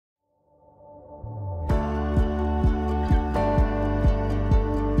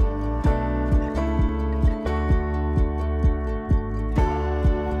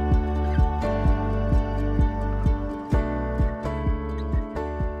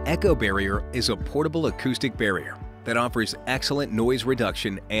Echo Barrier is a portable acoustic barrier that offers excellent noise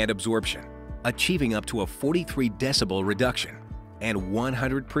reduction and absorption, achieving up to a 43 decibel reduction and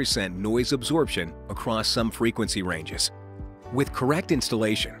 100% noise absorption across some frequency ranges. With correct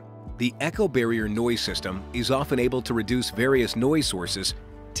installation, the Echo Barrier noise system is often able to reduce various noise sources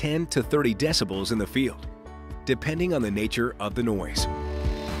 10 to 30 decibels in the field, depending on the nature of the noise.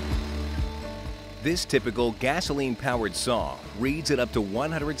 This typical gasoline-powered saw reads at up to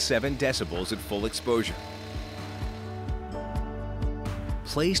 107 decibels at full exposure.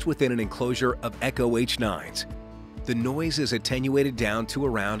 Placed within an enclosure of Echo H9s, the noise is attenuated down to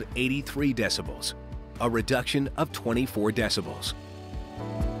around 83 decibels, a reduction of 24 decibels.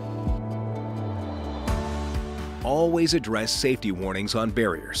 Always address safety warnings on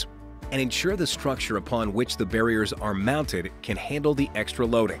barriers and ensure the structure upon which the barriers are mounted can handle the extra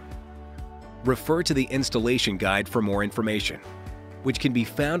loading. Refer to the installation guide for more information, which can be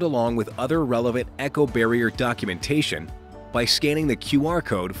found along with other relevant Echo Barrier documentation by scanning the QR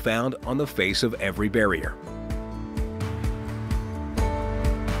code found on the face of every barrier.